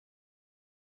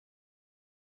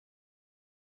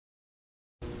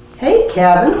Hey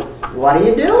Kevin, what are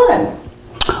you doing?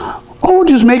 Oh,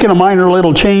 just making a minor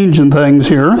little change in things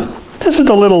here. This is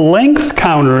the little length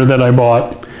counter that I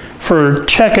bought for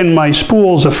checking my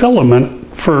spools of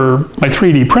filament for my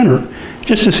 3D printer,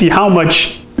 just to see how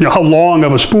much, how long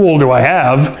of a spool do I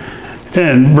have,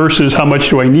 and versus how much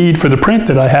do I need for the print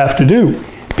that I have to do.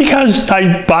 Because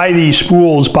I buy these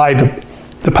spools by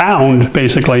the pound,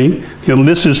 basically.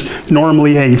 This is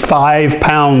normally a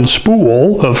 5-pound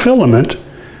spool of filament,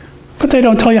 but they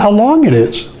don't tell you how long it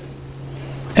is.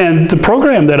 And the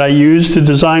program that I use to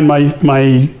design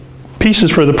my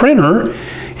pieces for the printer,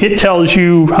 it tells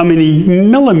you how many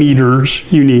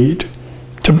millimeters you need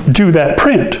to do that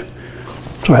print.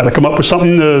 So I had to come up with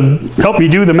something to help me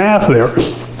do the math there.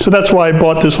 So that's why I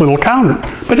bought this little counter.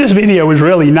 But this video is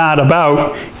really not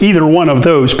about either one of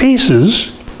those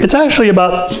pieces. It's actually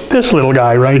about this little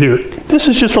guy right here. This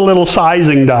is just a little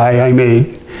sizing die I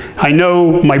made. I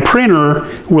know my printer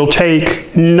will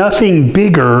take nothing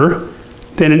bigger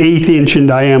than an 1/8 inch in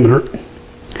diameter.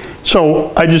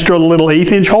 So I just drilled a little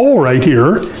 1/8 inch hole right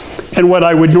here. And what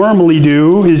I would normally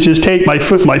do is just take my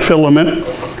filament,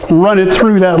 run it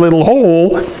through that little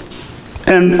hole,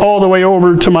 and all the way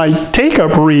over to my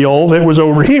take-up reel that was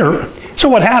over here. So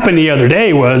what happened the other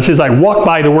day was, I walked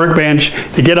by the workbench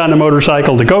to get on the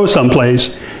motorcycle to go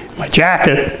someplace. My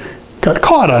jacket got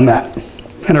caught on that,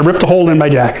 and I ripped a hole in my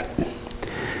jacket.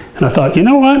 And I thought, you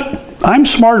know what? I'm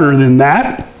smarter than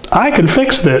that. I can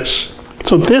fix this.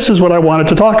 So this is what I wanted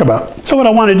to talk about. So what I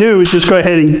want to do is just go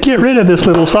ahead and get rid of this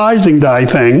little sizing die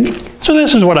thing. So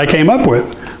this is what I came up with.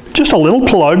 Just a little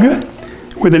plug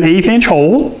with an 1/8 inch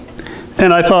hole.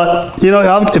 And I thought,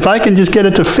 if I can just get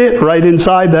it to fit right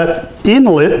inside that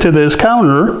inlet to this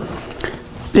counter,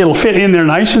 it'll fit in there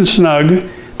nice and snug.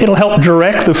 It'll help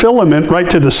direct the filament right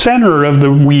to the center of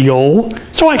the wheel.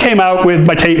 So I came out with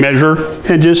my tape measure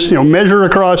and just measure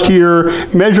across here,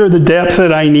 measure the depth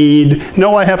that I need.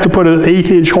 Know I have to put an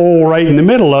 1/8 inch hole right in the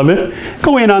middle of it.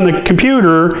 Go in on the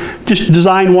computer, just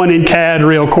design one in CAD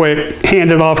real quick,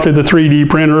 hand it off to the 3D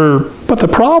printer. But the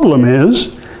problem is,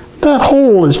 that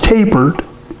hole is tapered.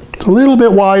 It's a little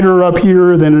bit wider up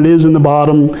here than it is in the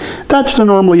bottom. That's to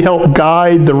normally help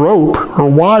guide the rope or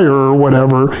wire or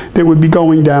whatever that would be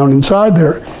going down inside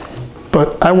there.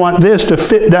 But I want this to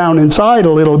fit down inside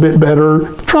a little bit better,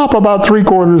 drop about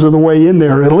 3/4 of the way in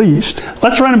there at least.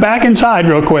 Let's run it back inside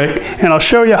real quick, and I'll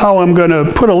show you how I'm going to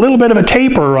put a little bit of a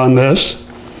taper on this,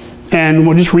 and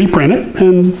we'll just reprint it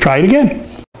and try it again.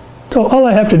 So all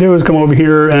I have to do is come over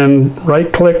here and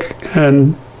right-click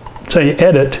and say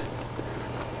Edit.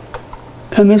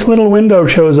 And this little window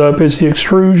shows up. It's the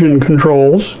extrusion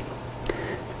controls.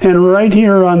 And right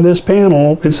here on this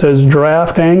panel, it says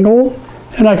draft angle.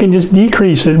 And I can just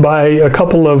decrease it by a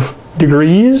couple of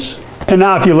degrees. And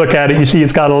now if you look at it, you see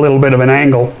it's got a little bit of an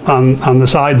angle on the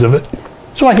sides of it.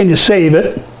 So I can just save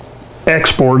it,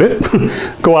 export it,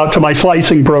 go out to my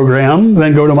slicing program,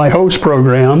 then go to my host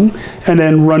program, and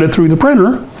then run it through the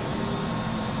printer.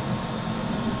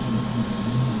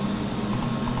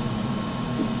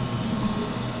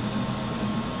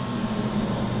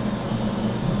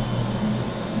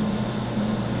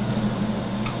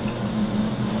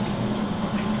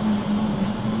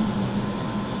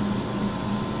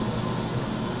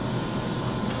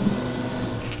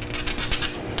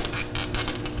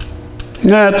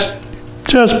 That's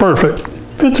just perfect.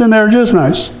 Fits in there just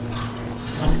nice.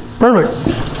 Perfect.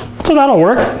 So that'll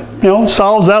work.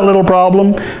 Solves that little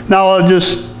problem. Now I'll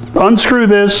just unscrew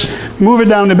this, move it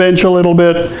down the bench a little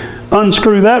bit,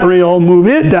 unscrew that reel, move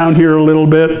it down here a little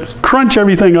bit, crunch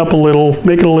everything up a little,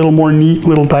 make it a little more neat, a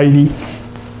little tidy.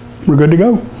 We're good to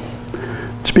go.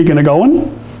 Speaking of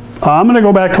going, I'm going to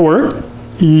go back to work.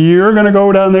 You're going to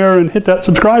go down there and hit that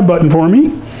subscribe button for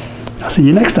me. I'll see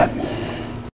you next time.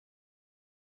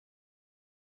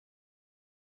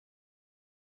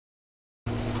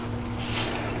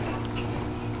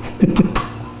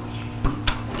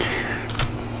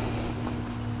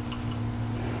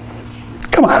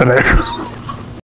 Come out of there.